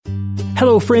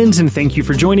Hello, friends, and thank you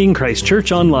for joining Christ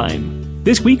Church Online.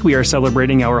 This week we are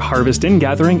celebrating our Harvest In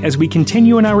gathering as we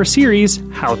continue in our series,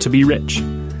 How to Be Rich.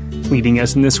 Leading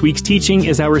us in this week's teaching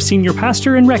is our senior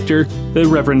pastor and rector, the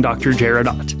Reverend Dr. Jared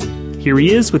Ott. Here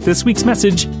he is with this week's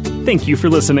message. Thank you for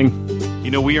listening.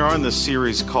 You know, we are on this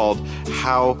series called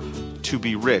How to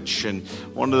Be Rich, and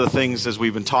one of the things as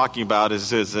we've been talking about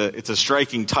is it's a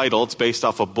striking title. It's based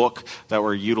off a book that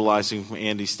we're utilizing from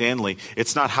Andy Stanley.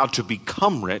 It's not how to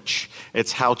become rich,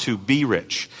 it's how to be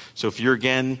rich. So if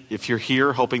you're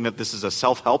here hoping that this is a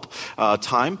self-help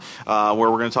time where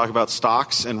we're going to talk about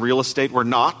stocks and real estate, we're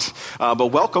not. But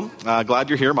welcome. Glad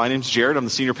you're here. My name's Jared. I'm the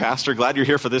senior pastor. Glad you're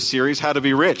here for this series, How to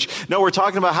Be Rich. No, we're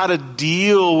talking about how to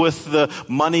deal with the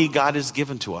money God has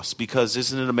given to us, because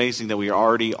isn't it amazing that we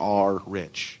already are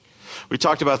rich? We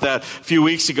talked about that a few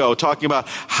weeks ago, talking about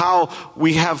how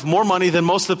we have more money than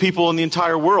most of the people in the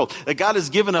entire world. That God has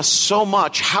given us so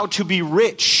much, how to be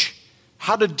rich,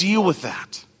 how to deal with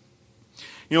that.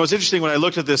 You know, it's interesting when I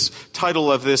looked at this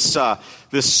title of this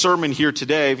sermon here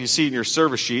today. If you see it in your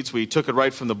service sheets, we took it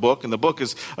right from the book. And the book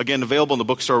is, again, available in the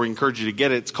bookstore. We encourage you to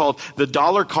get it. It's called The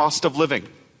Dollar Cost of Living.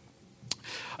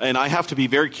 And I have to be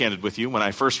very candid with you. When I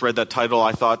first read that title,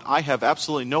 I thought, I have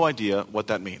absolutely no idea what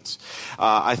that means.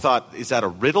 I thought, is that a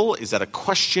riddle? Is that a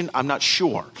question? I'm not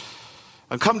sure.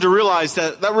 I've come to realize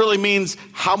that really means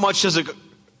how much does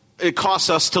it costs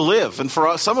us to live. And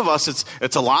for some of us,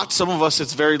 it's a lot. Some of us,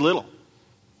 it's very little.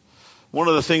 One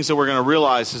of the things that we're going to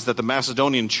realize is that the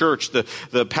Macedonian church,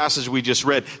 the passage we just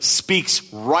read,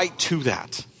 speaks right to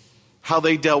that. How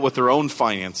they dealt with their own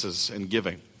finances and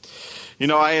giving. You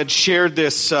know, I had shared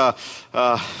this joke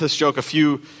a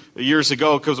few years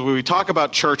ago, because when we talk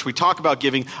about church, we talk about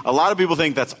giving. A lot of people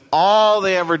think that's all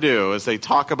they ever do is they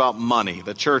talk about money.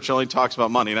 The church only talks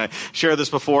about money. And I shared this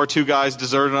before. Two guys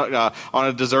on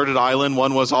a deserted island.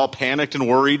 One was all panicked and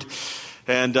worried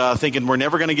and thinking, we're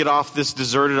never going to get off this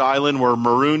deserted island. We're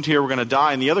marooned here. We're going to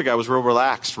die. And the other guy was real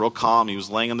relaxed, real calm. He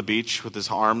was laying on the beach with his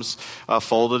arms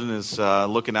folded and is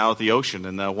looking out at the ocean.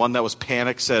 And the one that was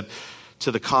panicked said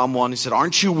to the calm one, he said,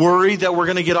 aren't you worried that we're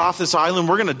going to get off this island?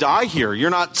 We're going to die here. You're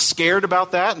not scared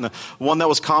about that? And the one that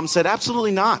was calm said,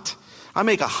 absolutely not. I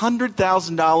make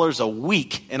 $100,000 a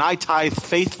week and I tithe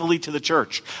faithfully to the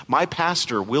church. My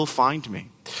pastor will find me.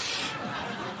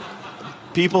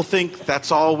 People think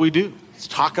that's all we do. Let's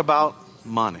talk about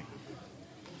money.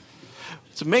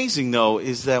 What's amazing, though,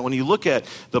 is that when you look at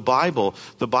the Bible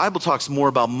talks more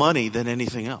about money than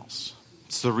anything else.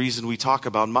 It's the reason we talk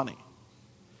about money.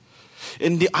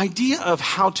 And the idea of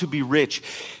how to be rich,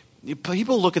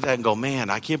 people look at that and go, man,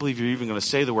 I can't believe you're even going to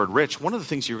say the word rich. One of the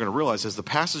things you're going to realize is the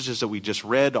passages that we just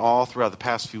read all throughout the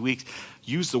past few weeks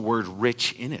use the word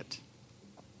rich in it.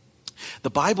 The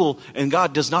Bible and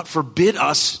God does not forbid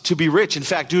us to be rich. In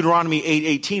fact, Deuteronomy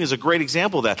 8:18 is a great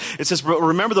example of that. It says,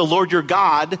 remember the Lord your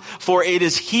God, for it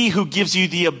is He who gives you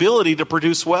the ability to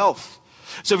produce wealth.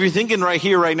 So if you're thinking right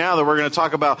here, right now, that we're going to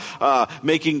talk about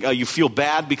making you feel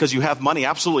bad because you have money,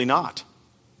 absolutely not.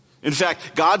 In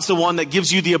fact, God's the one that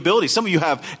gives you the ability. Some of you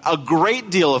have a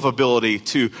great deal of ability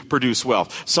to produce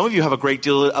wealth. Some of you have a great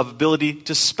deal of ability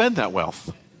to spend that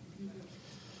wealth.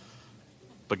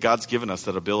 But God's given us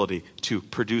that ability to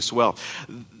produce wealth.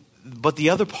 But the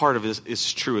other part of it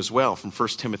is true as well from 1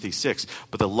 Timothy 6.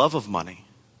 But the love of money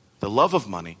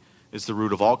is the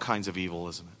root of all kinds of evil,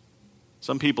 isn't it?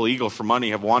 Some people, eager for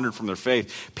money, have wandered from their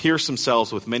faith, pierced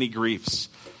themselves with many griefs.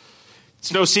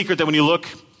 It's no secret that when you look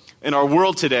in our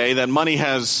world today, that money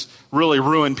has really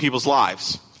ruined people's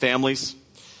lives, families.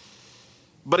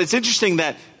 But it's interesting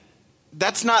that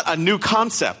that's not a new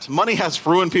concept. Money has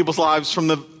ruined people's lives from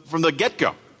the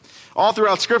get-go. All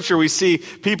throughout Scripture, we see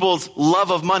people's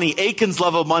love of money. Achan's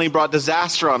love of money brought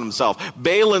disaster on himself.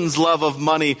 Balaam's love of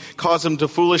money caused him to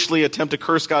foolishly attempt to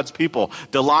curse God's people.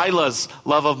 Delilah's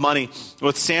love of money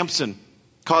with Samson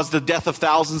caused the death of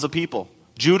thousands of people.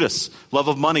 Judas' love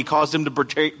of money caused him to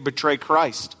betray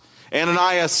Christ.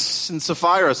 Ananias and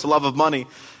Sapphira's love of money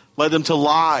led them to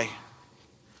lie,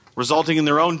 resulting in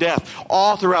their own death.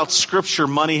 All throughout Scripture,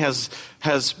 money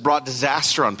has brought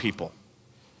disaster on people.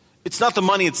 It's not the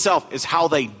money itself, it's how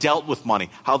they dealt with money,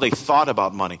 how they thought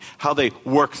about money, how they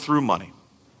worked through money.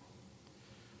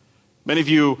 Many of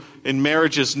you in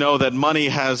marriages know that money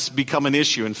has become an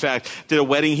issue. In fact, did a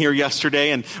wedding here yesterday,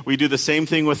 and we do the same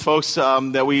thing with folks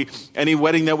any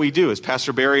wedding that we do, is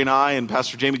Pastor Barry and I and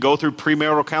Pastor Jamie go through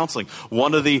premarital counseling.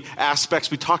 One of the aspects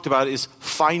we talked about is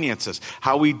finances,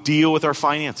 how we deal with our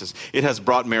finances. It has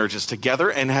brought marriages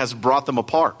together and has brought them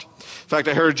apart. In fact,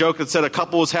 I heard a joke that said a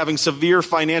couple was having severe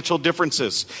financial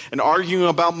differences and arguing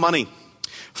about money.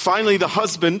 Finally, the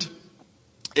husband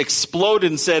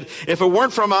exploded and said, if it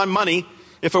weren't for my money,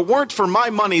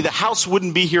 the house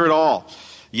wouldn't be here at all.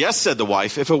 Yes, said the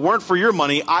wife, if it weren't for your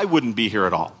money, I wouldn't be here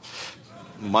at all.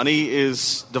 Money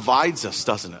divides us,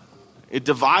 doesn't it? It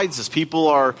divides us. People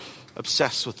are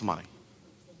obsessed with money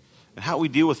and how we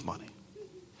deal with money.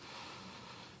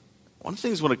 One of the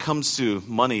things when it comes to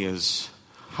money is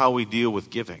how we deal with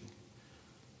giving.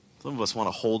 Some of us want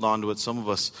to hold on to it. Some of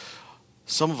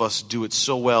us do it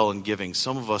so well in giving.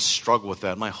 Some of us struggle with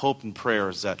that. My hope and prayer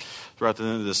is that throughout the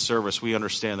end of this service, we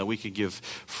understand that we can give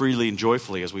freely and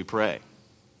joyfully as we pray.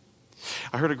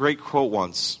 I heard a great quote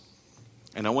once,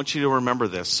 and I want you to remember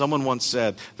this. Someone once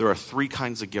said, there are three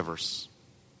kinds of givers.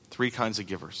 Three kinds of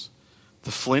givers.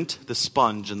 The flint, the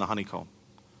sponge, and the honeycomb.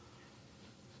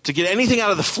 To get anything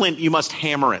out of the flint, you must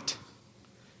hammer it.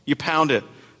 You pound it,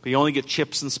 but you only get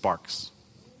chips and sparks.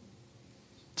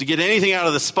 To get anything out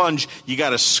of the sponge, you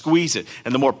got to squeeze it.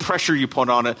 And the more pressure you put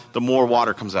on it, the more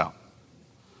water comes out.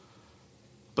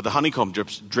 But the honeycomb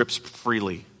drips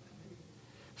freely.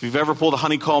 If you've ever pulled a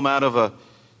honeycomb out of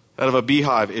a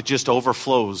beehive, it just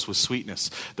overflows with sweetness.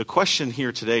 The question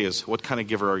here today is, what kind of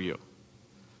giver are you?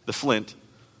 The flint,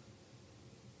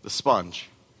 the sponge,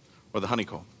 or the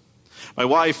honeycomb? My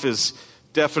wife is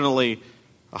definitely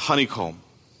a honeycomb.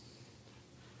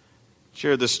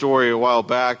 Shared this story a while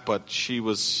back, but she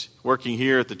was working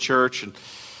here at the church and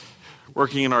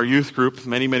working in our youth group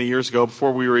many, many years ago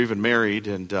before we were even married.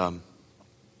 And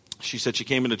she said she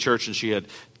came into church and she had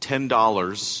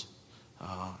 $10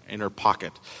 in her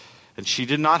pocket. And she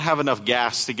did not have enough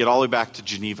gas to get all the way back to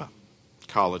Geneva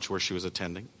College where she was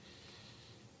attending.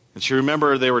 And she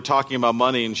remembered they were talking about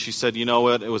money, and she said, you know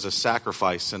what, it was a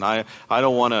sacrifice, and I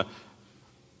don't want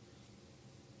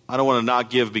to not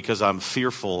give because I'm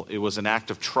fearful. It was an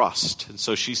act of trust. And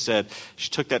so she said, she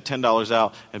took that $10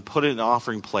 out and put it in an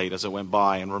offering plate as it went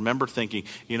by, and remember thinking,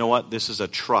 you know what, this is a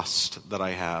trust that I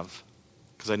have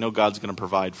because I know God's going to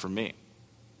provide for me.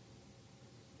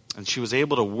 And she was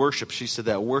able to worship. She said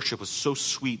that worship was so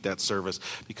sweet, that service,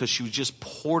 because she just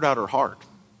poured out her heart.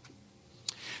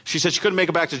 She said she couldn't make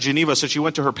it back to Geneva, so she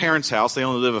went to her parents' house. They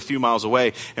only live a few miles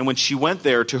away. And when she went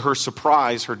there, to her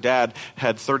surprise, her dad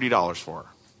had $30 for her.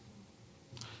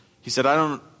 He said, I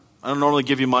don't normally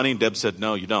give you money. And Deb said,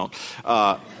 no, you don't.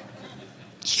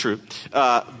 It's true.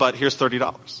 But here's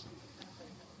 $30.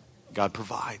 God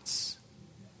provides.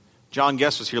 John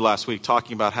Guest was here last week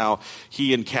talking about how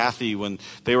he and Kathy, when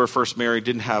they were first married,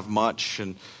 didn't have much,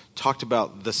 and talked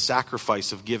about the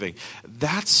sacrifice of giving.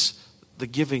 That's the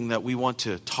giving that we want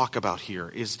to talk about here,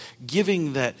 is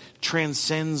giving that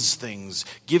transcends things,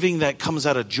 giving that comes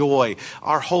out of joy.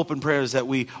 Our hope and prayer is that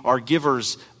we are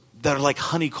givers that are like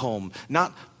honeycomb,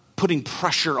 not putting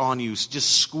pressure on you,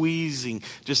 just squeezing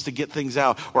just to get things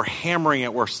out, or hammering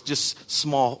it where just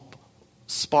small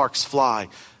sparks fly,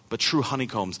 but true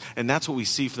honeycombs. And that's what we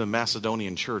see from the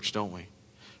Macedonian church, don't we?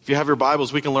 If you have your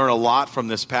Bibles, we can learn a lot from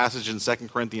this passage in 2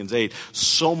 Corinthians 8.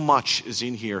 So much is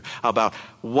in here about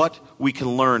what we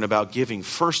can learn about giving.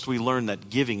 First, we learn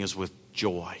that giving is with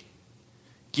joy.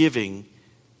 Giving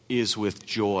is with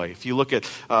joy. If you look at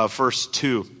verse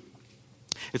 2,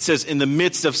 it says, in the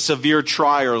midst of severe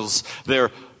trials,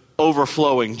 they're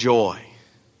overflowing joy.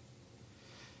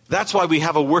 That's why we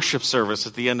have a worship service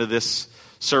at the end of this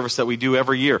service that we do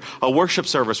every year, a worship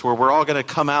service where we're all going to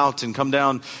come out and come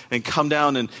down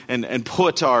and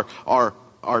put our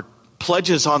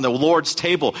pledges on the Lord's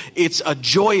table. It's a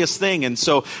joyous thing. And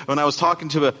so when I was talking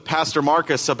to Pastor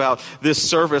Marcus about this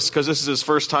service, because this is his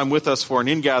first time with us for an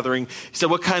in-gathering, he said,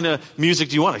 what kind of music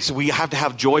do you want? I said, we have to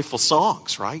have joyful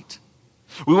songs, right?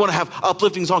 We want to have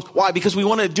uplifting songs. Why? Because we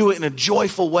want to do it in a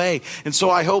joyful way. And so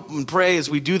I hope and pray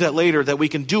as we do that later that we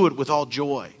can do it with all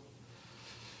joy.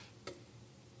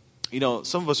 You know,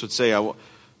 some of us would say,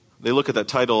 they look at that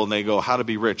title and they go, how to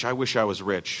be rich. I wish I was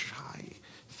rich. I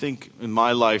think in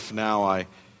my life now I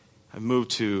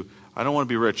moved to, I don't want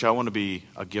to be rich. I want to be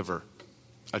a giver,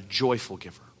 a joyful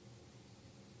giver.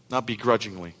 Not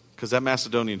begrudgingly. Because that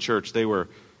Macedonian church, they were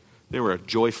a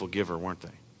joyful giver, weren't they?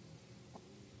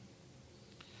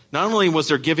 Not only was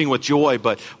their giving with joy,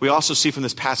 but we also see from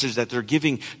this passage that their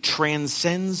giving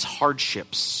transcends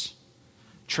hardships.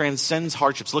 Transcends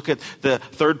hardships. Look at the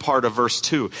third part of verse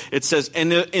 2. It says,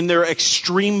 in their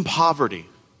extreme poverty.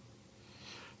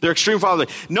 Their extreme poverty.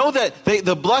 Know that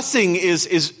the blessing is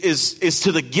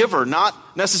to the giver, not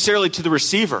necessarily to the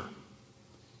receiver.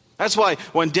 That's why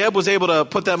when Deb was able to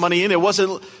put that money in,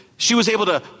 she was able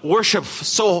to worship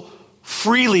so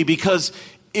freely because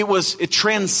it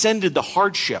transcended the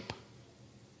hardship.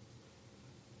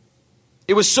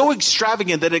 It was so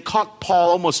extravagant that it caught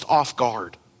Paul almost off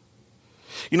guard.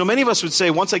 Many of us would say,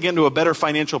 once I get into a better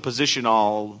financial position,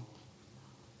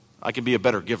 I can be a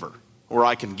better giver, or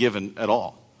I can give at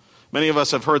all. Many of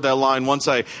us have heard that line, once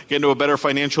I get into a better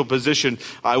financial position,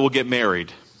 I will get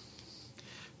married.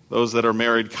 Those that are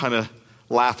married kind of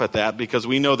laugh at that because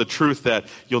we know the truth that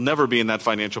you'll never be in that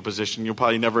financial position. You'll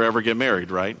probably never ever get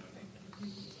married, right?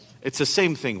 It's the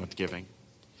same thing with giving.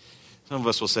 Some of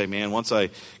us will say, man, once I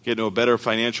get into a better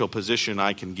financial position,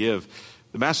 I can give.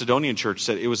 The Macedonian church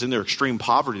said it was in their extreme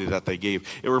poverty that they gave.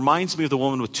 It reminds me of the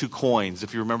woman with 2 coins.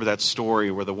 If you remember that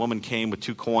story where the woman came with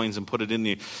 2 coins and put it in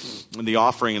the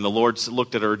offering, and the Lord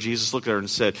looked at her, Jesus looked at her and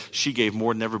said, she gave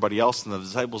more than everybody else. And the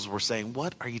disciples were saying,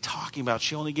 what are you talking about?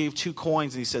 She only gave 2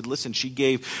 coins. And he said, listen, she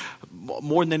gave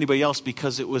more than anybody else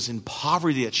because it was in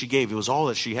poverty that she gave. It was all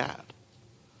that she had.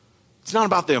 It's not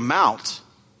about the amount.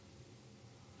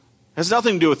 It has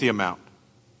nothing to do with the amount.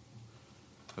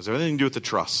 It has everything to do with the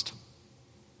trust.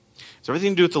 It's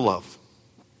everything to do with the love.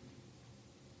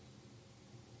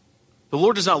 The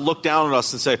Lord does not look down at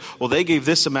us and say, well, they gave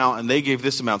this amount and they gave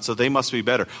this amount, so they must be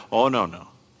better. Oh, no.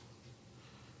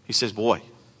 He says, boy, in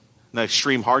that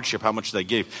extreme hardship, how much they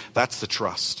gave, that's the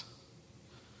trust.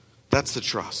 That's the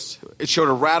trust. It showed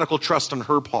a radical trust on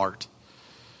her part.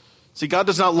 See, God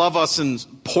does not love us in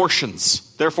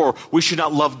portions. Therefore, we should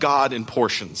not love God in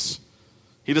portions.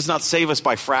 He does not save us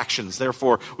by fractions.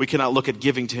 Therefore, we cannot look at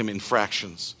giving to him in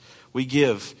fractions. We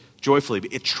give joyfully.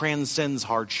 It transcends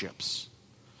hardships.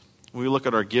 When we look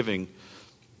at our giving,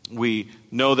 we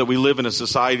know that we live in a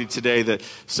society today that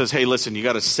says, hey, listen, you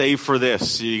got to save for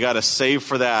this. You got to save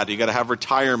for that. You got to have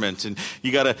retirement. And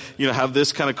you got to have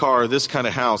this kind of car, this kind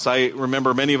of house. I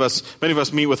remember many of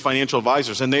us meet with financial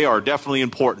advisors, and they are definitely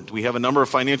important. We have a number of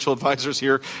financial advisors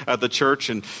here at the church,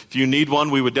 and if you need one,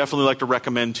 we would definitely like to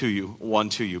recommend one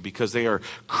to you because they are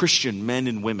Christian men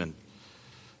and women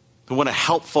who want to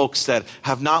help folks that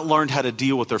have not learned how to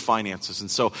deal with their finances. And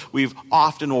so we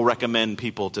often will recommend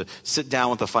people to sit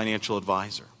down with a financial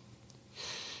advisor.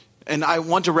 And I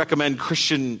want to recommend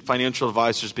Christian financial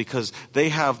advisors because they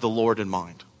have the Lord in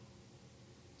mind.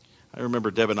 I remember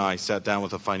Deb and I sat down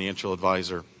with a financial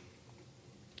advisor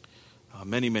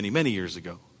many years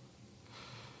ago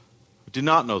who did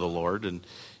not know the Lord. And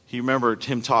he remembered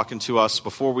him talking to us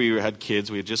before we had kids.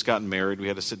 We had just gotten married. We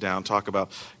had to sit down and talk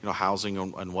about, housing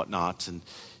and whatnot. And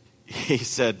he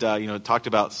said, talked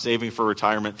about saving for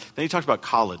retirement. Then he talked about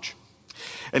college.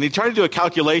 And he tried to do a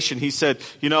calculation. He said,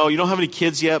 you don't have any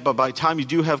kids yet, but by the time you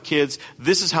do have kids,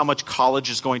 this is how much college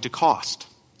is going to cost.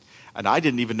 And I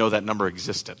didn't even know that number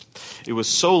existed. It was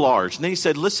so large. And then he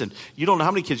said, listen, you don't know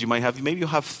how many kids you might have. Maybe you'll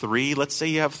have 3. Let's say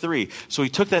you have 3. So he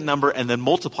took that number and then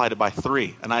multiplied it by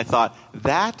 3. And I thought,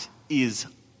 that is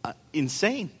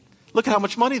insane. Look at how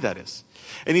much money that is.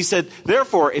 And he said,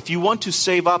 therefore, if you want to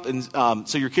save up and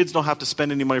so your kids don't have to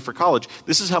spend any money for college,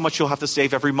 this is how much you'll have to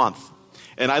save every month.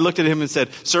 And I looked at him and said,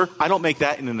 sir, I don't make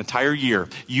that in an entire year.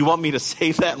 You want me to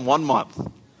save that in 1 month?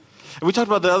 And we talked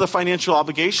about the other financial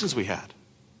obligations we had.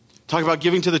 Talk about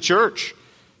giving to the church,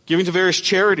 giving to various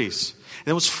charities. And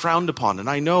it was frowned upon. And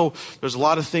I know there's a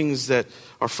lot of things that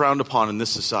are frowned upon in this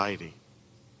society.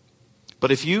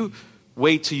 But if you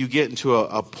wait till you get into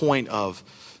a point of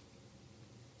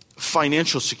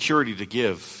financial security to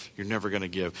give, you're never going to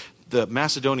give. The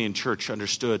Macedonian church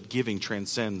understood giving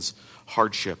transcends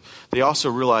hardship. They also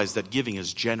realized that giving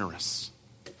is generous.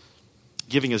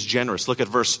 Giving is generous. Look at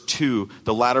verse 2,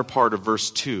 the latter part of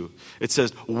verse 2. It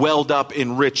says, welled up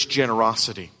in rich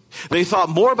generosity. They thought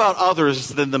more about others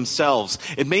than themselves.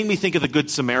 It made me think of the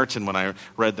Good Samaritan when I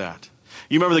read that.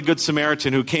 You remember the Good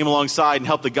Samaritan who came alongside and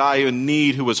helped the guy in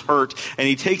need who was hurt, and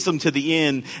he takes him to the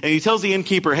inn, and he tells the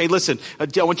innkeeper, hey, listen, I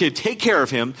want you to take care of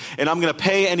him, and I'm going to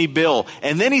pay any bill.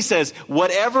 And then he says,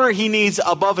 whatever he needs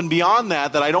above and beyond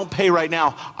that I don't pay right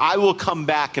now, I will come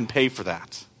back and pay for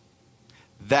that.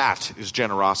 That is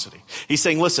generosity. He's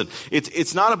saying, listen,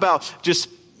 it's not about just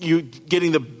you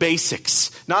getting the basics,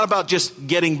 not about just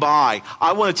getting by.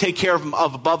 I want to take care of him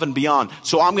of above and beyond.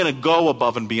 So I'm going to go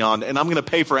above and beyond, and I'm going to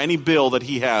pay for any bill that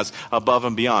he has above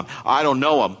and beyond. I don't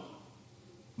know him,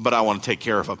 but I want to take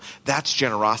care of him. That's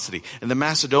generosity. And the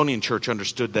Macedonian church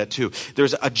understood that too.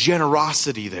 There's a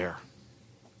generosity there.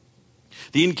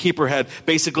 The innkeeper had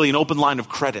basically an open line of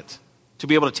credit to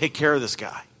be able to take care of this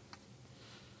guy.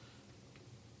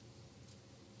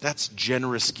 That's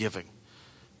generous giving.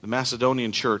 The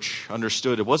Macedonian church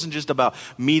understood it wasn't just about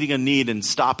meeting a need and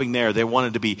stopping there. They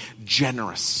wanted to be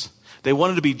generous. They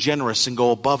wanted to be generous and go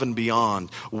above and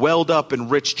beyond. Welled up in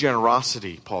rich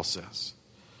generosity, Paul says.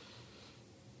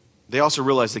 They also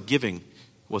realized that giving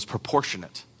was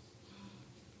proportionate.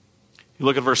 You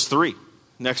look at verse 3.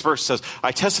 Next verse says,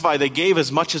 I testify they gave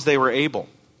as much as they were able.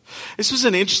 This was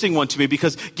an interesting one to me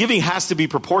because giving has to be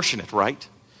proportionate, right?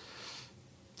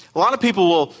 A lot of people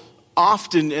will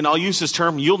often, and I'll use this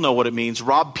term, you'll know what it means,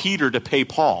 rob Peter to pay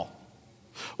Paul.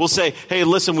 We'll say, hey,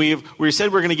 listen, we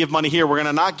said we're going to give money here. We're going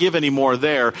to not give any more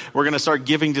there. We're going to start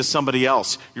giving to somebody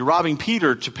else. You're robbing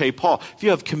Peter to pay Paul. If you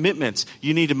have commitments,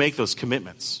 you need to make those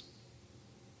commitments.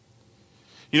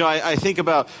 You know, I think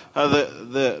about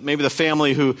maybe the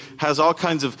family who has all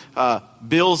kinds of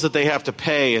bills that they have to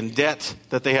pay and debt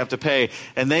that they have to pay.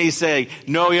 And they say,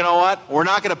 no, you know what? We're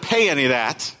not going to pay any of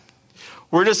that.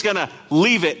 We're just going to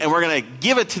leave it and we're going to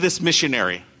give it to this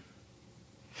missionary.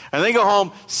 And they go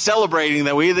home celebrating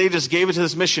that they just gave it to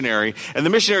this missionary. And the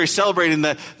missionary is celebrating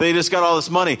that they just got all this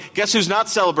money. Guess who's not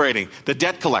celebrating? The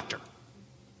debt collector.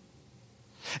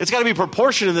 It's got to be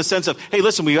proportionate in the sense of, hey,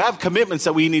 listen, we have commitments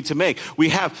that we need to make.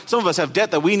 Some of us have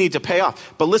debt that we need to pay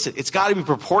off. But listen, it's got to be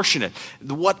proportionate.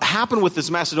 What happened with this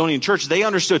Macedonian church, they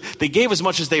understood, they gave as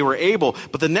much as they were able.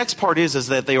 But the next part is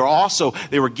that they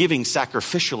were giving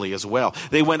sacrificially as well.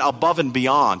 They went above and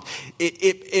beyond.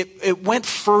 It went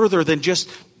further than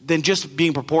just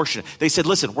being proportionate. They said,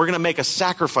 listen, we're going to make a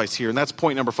sacrifice here. And that's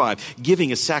point number 5. Giving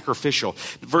is sacrificial.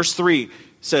 Verse 3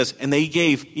 says, and they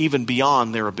gave even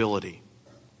beyond their ability.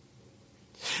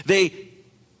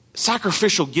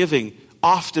 Sacrificial giving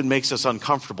often makes us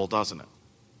uncomfortable, doesn't it?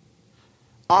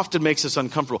 Often makes us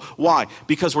uncomfortable. Why?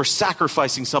 Because we're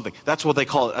sacrificing something. That's what they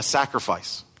call it, a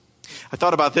sacrifice. I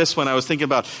thought about this when I was thinking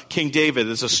about King David.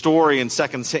 There's a story in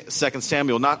 2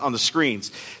 Samuel, not on the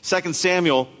screens. 2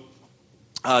 Samuel,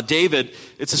 David,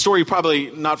 it's a story you're probably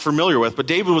not familiar with, but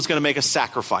David was going to make a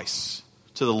sacrifice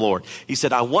to the Lord. He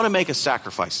said, I want to make a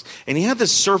sacrifice. And he had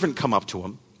this servant come up to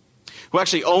him who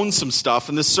actually owned some stuff.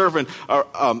 And this servant,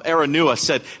 Araunah,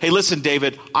 said, hey, listen,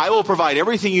 David, I will provide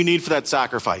everything you need for that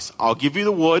sacrifice. I'll give you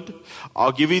the wood.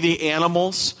 I'll give you the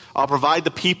animals. I'll provide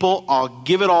the people. I'll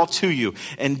give it all to you.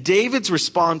 And David's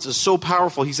response is so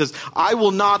powerful. He says, I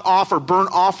will not offer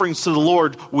burnt offerings to the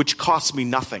Lord, which cost me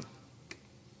nothing.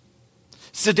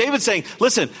 So David's saying,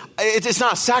 listen, it's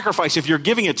not a sacrifice if you're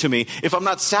giving it to me. If I'm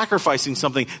not sacrificing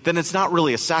something, then it's not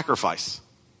really a sacrifice.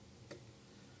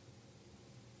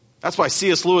 That's why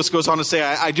C.S. Lewis goes on to say,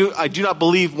 I do not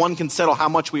believe one can settle how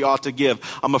much we ought to give.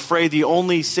 I'm afraid the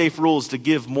only safe rule is to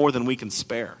give more than we can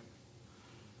spare.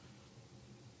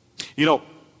 You know,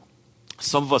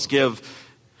 some of us give,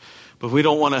 but we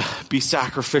don't want to be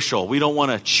sacrificial. We don't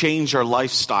want to change our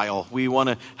lifestyle. We want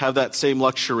to have that same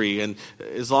luxury. And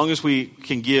as long as we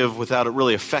can give without it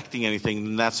really affecting anything,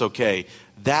 then that's okay.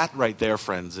 That right there,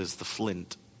 friends, is the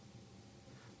flint.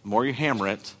 The more you hammer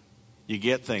it, you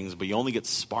get things, but you only get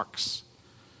sparks.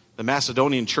 The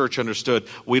Macedonian church understood,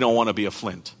 we don't want to be a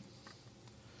flint.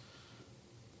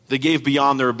 They gave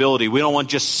beyond their ability. We don't want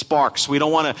just sparks. We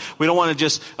don't want to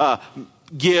just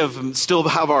give and still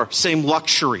have our same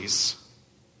luxuries.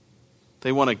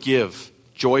 They want to give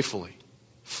joyfully,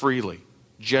 freely,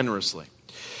 generously.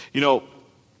 You know,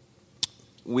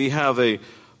 we have a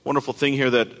wonderful thing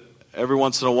here that every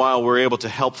once in a while we're able to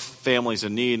help families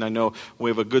in need. And I know we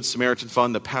have a Good Samaritan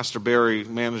Fund that Pastor Barry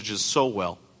manages so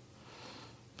well.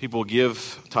 People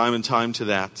give time and time to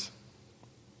that.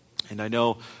 And I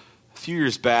know a few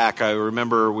years back, I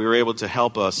remember we were able to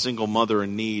help a single mother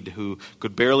in need who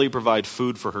could barely provide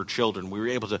food for her children. We were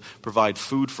able to provide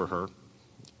food for her.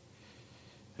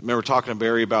 I remember talking to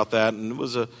Barry about that, and it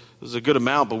was a good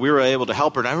amount, but we were able to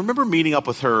help her. And I remember meeting up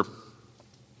with her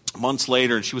months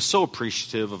later, and she was so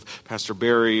appreciative of Pastor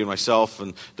Barry and myself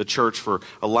and the church for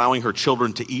allowing her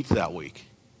children to eat that week.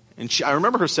 And I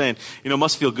remember her saying, you know, it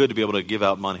must feel good to be able to give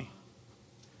out money.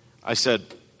 I said,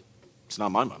 it's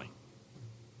not my money.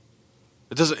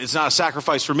 It's not a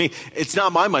sacrifice for me. It's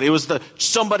not my money. It was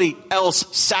somebody else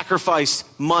sacrificed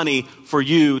money for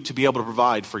you to be able to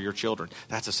provide for your children.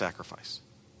 That's a sacrifice.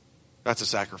 That's a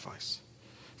sacrifice.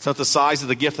 It's not the size of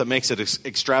the gift that makes it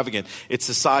extravagant. It's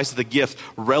the size of the gift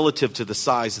relative to the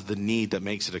size of the need that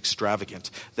makes it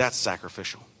extravagant. That's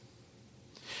sacrificial.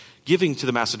 Giving to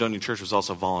the Macedonian church was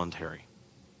also voluntary.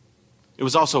 It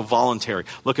was also voluntary.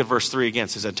 Look at verse 3 again.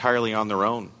 It says entirely on their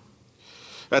own.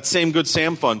 That same Good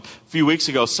Sam Fund, a few weeks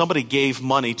ago, somebody gave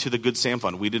money to the Good Sam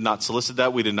Fund. We did not solicit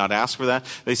that. We did not ask for that.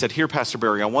 They said, here, Pastor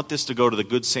Barry, I want this to go to the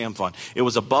Good Sam Fund. It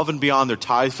was above and beyond their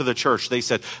tithe for the church. They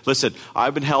said, listen,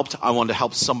 I've been helped. I want to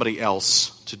help somebody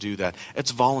else to do that.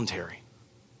 It's voluntary.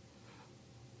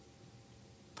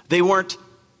 They weren't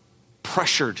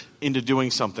pressured into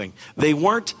doing something. They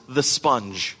weren't the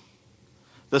sponge.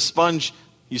 The sponge,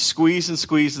 you squeeze and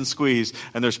squeeze and squeeze,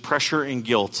 and there's pressure and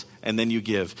guilt, and then you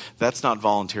give. That's not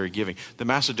voluntary giving. The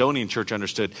Macedonian church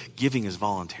understood giving is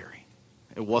voluntary.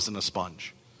 It wasn't a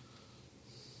sponge.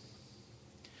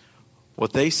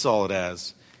 What they saw it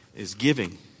as is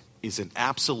giving is an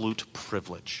absolute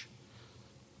privilege.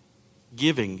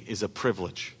 Giving is a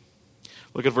privilege.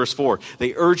 Look at verse 4.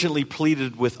 They urgently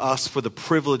pleaded with us for the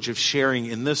privilege of sharing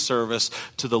in this service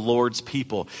to the Lord's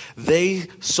people. They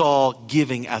saw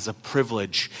giving as a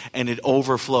privilege, and it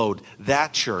overflowed.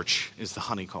 That church is the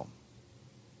honeycomb.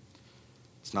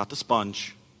 It's not the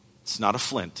sponge. It's not a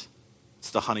flint.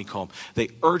 It's the honeycomb. They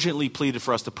urgently pleaded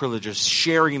for us the privilege of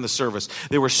sharing in the service.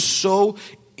 They were so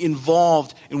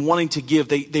involved in wanting to give.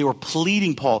 They were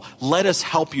pleading Paul, let us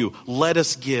help you. Let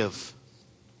us give.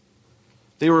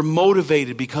 They were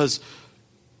motivated to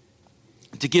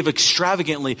give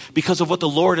extravagantly because of what the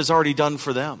Lord has already done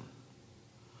for them.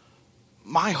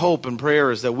 My hope and prayer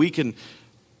is that we can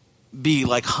be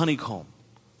like honeycomb.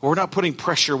 We're not putting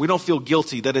pressure. We don't feel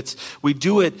guilty. We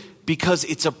do it because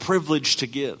it's a privilege to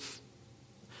give.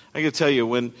 I can tell you,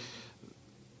 when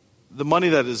the money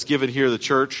that is given here at the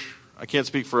church, I can't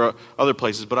speak for other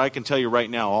places, but I can tell you right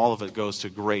now, all of it goes to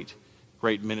great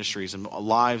ministries, and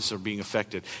lives are being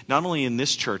affected. Not only in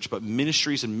this church, but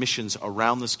ministries and missions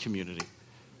around this community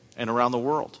and around the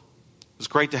world. It was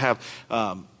great to have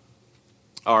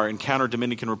our Encounter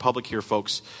Dominican Republic here,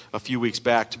 folks, a few weeks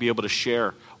back, to be able to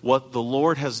share what the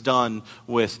Lord has done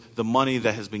with the money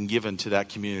that has been given to that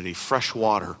community. Fresh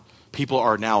water. People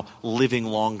are now living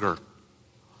longer.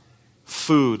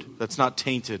 Food that's not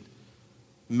tainted.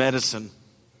 Medicine.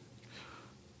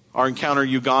 Our Encounter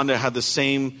Uganda had the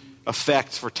same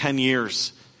effect for 10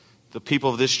 years. The people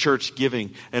of this church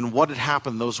giving, and what had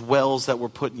happened, those wells that were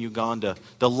put in Uganda,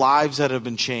 the lives that have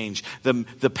been changed,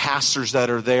 the pastors that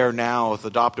are there now, the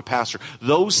adopted pastor,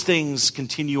 those things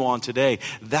continue on today.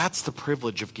 That's the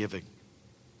privilege of giving.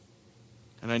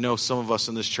 And I know some of us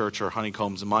in this church are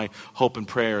honeycombs, and my hope and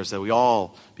prayer is that we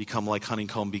all become like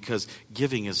honeycomb, because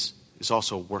giving is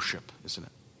also worship, isn't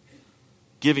it?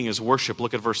 Giving is worship.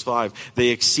 Look at verse 5. They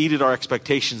exceeded our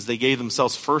expectations. They gave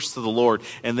themselves first to the Lord,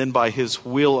 and then by his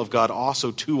will of God also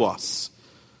to us.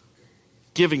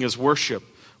 Giving is worship.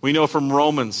 We know from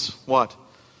Romans, what?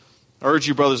 I urge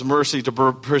you, brothers, mercy,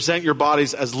 to present your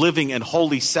bodies as living and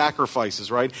holy sacrifices,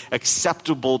 right?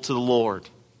 Acceptable to the Lord.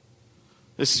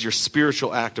 This is your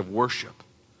spiritual act of worship.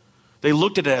 They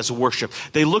looked at it as worship.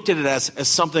 They looked at it as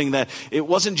something that it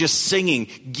wasn't just singing.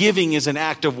 Giving is an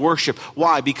act of worship.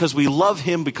 Why? Because we love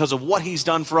him because of what he's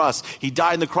done for us. He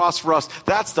died on the cross for us.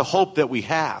 That's the hope that we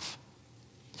have.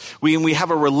 We have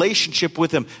a relationship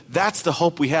with him. That's the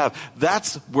hope we have.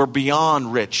 We're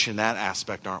beyond rich in that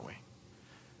aspect, aren't we?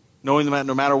 Knowing that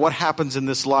no matter what happens in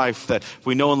this life, that if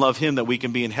we know and love him, that we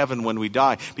can be in heaven when we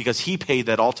die because he paid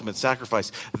that ultimate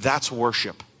sacrifice. That's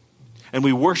worship. And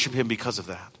we worship him because of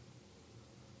that.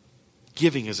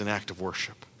 Giving is an act of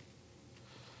worship.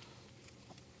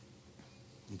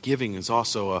 Giving is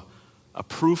also a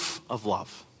proof of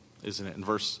love, isn't it? In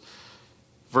verse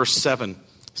 7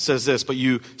 says this, but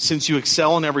since you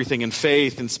excel in everything, in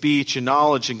faith, in speech, in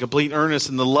knowledge, in complete earnest,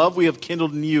 in the love we have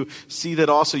kindled in you, see that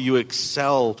also you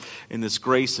excel in this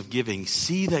grace of giving.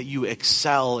 See that you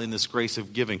excel in this grace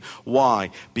of giving. Why?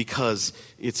 Because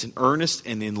it's in earnest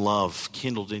and in love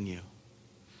kindled in you.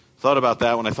 Thought about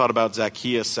that when I thought about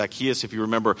Zacchaeus. Zacchaeus, if you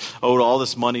remember, owed all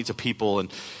this money to people,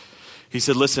 and he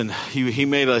said, listen, he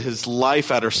made his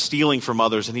life out of stealing from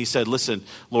others, and he said, listen,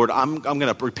 Lord, I'm going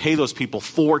to repay those people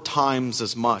 4 times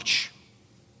as much.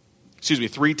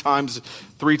 3 times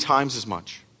as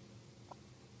much.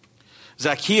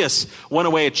 Zacchaeus went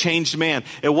away a changed man.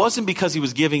 It wasn't because he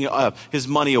was giving his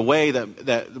money away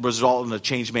that resulted in a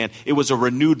changed man. It was a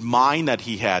renewed mind that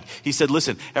he had. He said,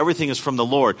 listen, everything is from the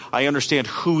Lord. I understand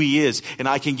who he is, and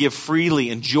I can give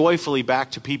freely and joyfully back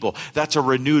to people. That's a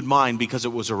renewed mind because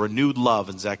it was a renewed love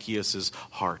in Zacchaeus'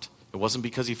 heart. It wasn't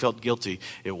because he felt guilty.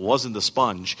 It wasn't the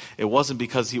sponge. It wasn't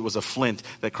because he was a flint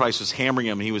that Christ was hammering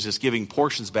him and he was just giving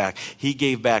portions back. He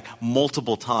gave back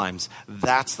multiple times.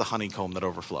 That's the honeycomb that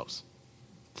overflows.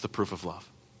 It's the proof of love.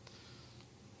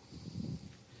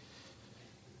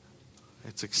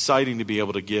 It's exciting to be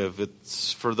able to give.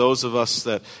 It's for those of us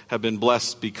that have been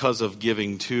blessed because of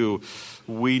giving too.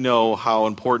 We know how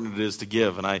important it is to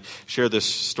give. And I share this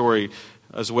story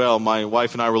as well. My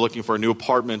wife and I were looking for a new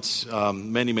apartment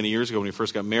many, many years ago when we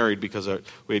first got married because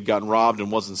we had gotten robbed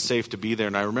and wasn't safe to be there.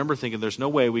 And I remember thinking there's no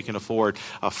way we can afford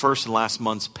a first and last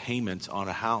month's payment on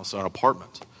a house, on an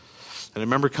apartment. And I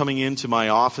remember coming into my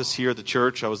office here at the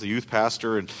church. I was the youth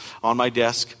pastor, and on my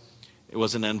desk, it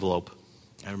was an envelope.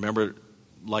 I remember it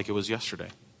like it was yesterday.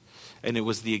 And it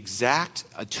was the exact,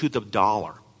 to the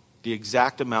dollar, the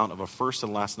exact amount of a first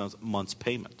and last month's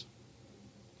payment.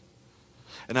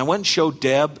 And I went and showed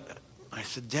Deb. I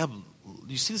said, Deb, do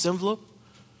you see this envelope?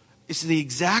 It's the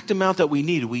exact amount that we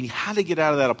needed. We had to get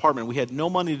out of that apartment. We had no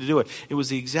money to do it. It was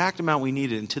the exact amount we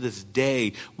needed. And to this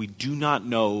day, we do not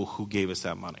know who gave us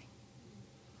that money.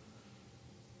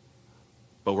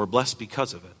 But we're blessed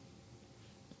because of it.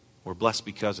 We're blessed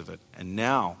because of it. And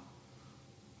now,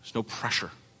 there's no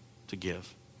pressure to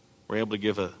give. We're able to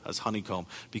give as honeycomb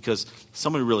because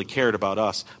somebody really cared about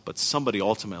us, but somebody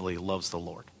ultimately loves the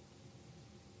Lord.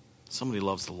 Somebody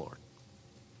loves the Lord.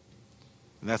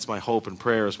 And that's my hope and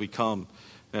prayer as we come.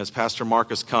 And as Pastor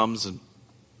Marcus comes and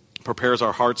prepares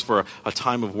our hearts for a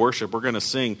time of worship, we're going to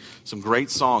sing some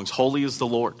great songs. Holy is the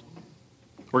Lord.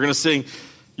 We're going to sing,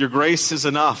 Your Grace is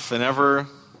Enough, an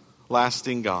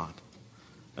Everlasting God.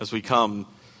 As we come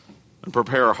and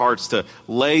prepare our hearts to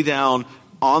lay down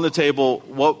on the table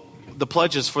what the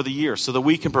pledges for the year so that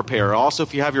we can prepare. Also,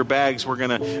 if you have your bags, we're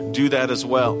going to do that as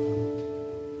well.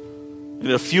 In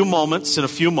a few moments,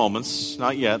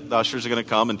 not yet, the ushers are going to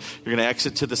come and you're going to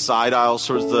exit to the side aisles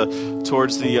towards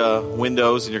the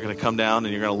windows, and you're going to come down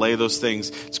and you're going to lay those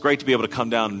things. It's great to be able to come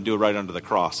down and do it right under the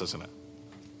cross, isn't it?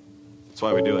 That's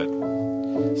why we do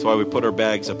it. That's why we put our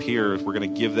bags up here. We're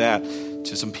going to give that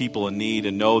to some people in need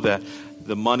and know that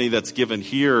the money that's given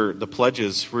here, the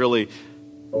pledges, really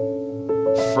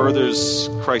furthers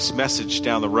Christ's message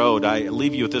down the road. I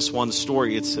leave you with this one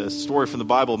story. It's a story from the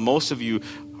Bible. Most of you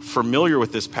familiar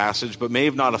with this passage, but may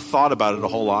have not have thought about it a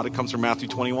whole lot. It comes from Matthew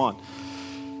 21.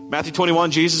 Matthew 21,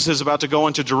 Jesus is about to go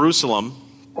into Jerusalem,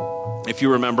 if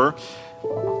you remember,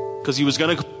 because he was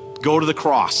going to go to the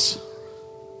cross.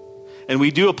 And we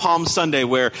do a Palm Sunday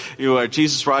where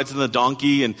Jesus rides in the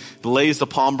donkey and lays the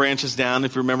palm branches down.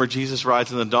 If you remember, Jesus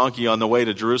rides in the donkey on the way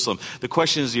to Jerusalem. The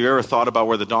question is, have you ever thought about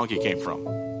where the donkey came from?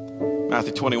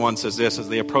 Matthew 21 says this: as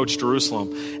they approached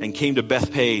Jerusalem and came to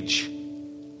Bethpage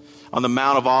on the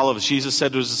Mount of Olives, Jesus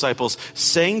said to his disciples,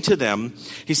 saying to them,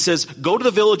 he says, go to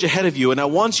the village ahead of you, and at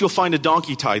once you'll find a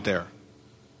donkey tied there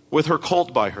with her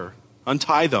colt by her.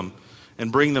 Untie them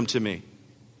and bring them to me.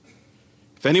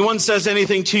 If anyone says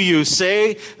anything to you,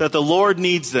 say that the Lord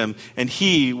needs them, and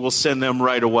he will send them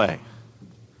right away.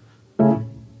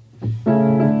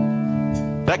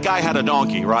 That guy had a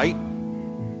donkey, right?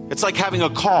 It's like having a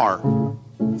car.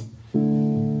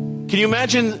 Can you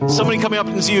imagine somebody coming up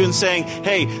to you and saying,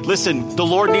 hey, listen, the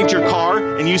Lord needs your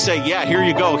car, and you say, yeah, here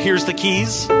you go, here's the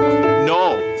keys?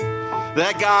 No.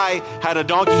 That guy had a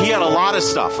donkey. He had a lot of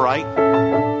stuff, right?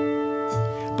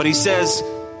 But he says,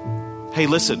 hey,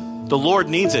 listen, the Lord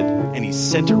needs it, and he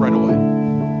sent it right away.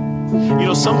 You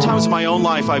know, sometimes in my own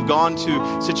life, I've gone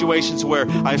to situations where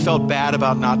I felt bad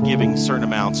about not giving certain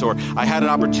amounts, or I had an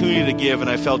opportunity to give and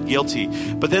I felt guilty.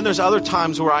 But then there's other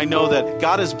times where I know that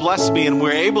God has blessed me and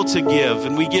we're able to give,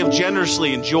 and we give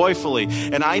generously and joyfully.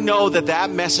 And I know that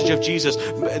message of Jesus,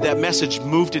 that message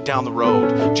moved it down the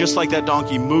road, just like that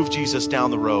donkey moved Jesus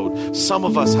down the road. Some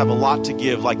of us have a lot to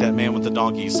give, like that man with the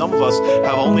donkey. Some of us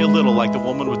have only a little, like the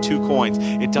woman with 2 coins.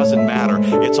 It doesn't matter.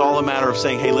 It's all a matter of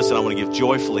saying, hey, listen, I want to give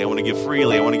joyfully. I want to give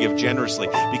freely. I want to give generously,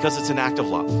 because it's an act of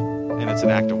love and it's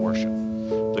an act of worship.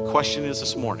 The question is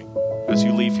this morning, as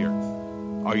you leave here,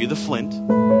 are you the flint?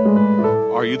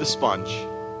 Are you the sponge?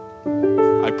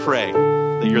 I pray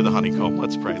that you're the honeycomb.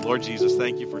 Let's pray. Lord Jesus,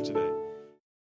 thank you for today.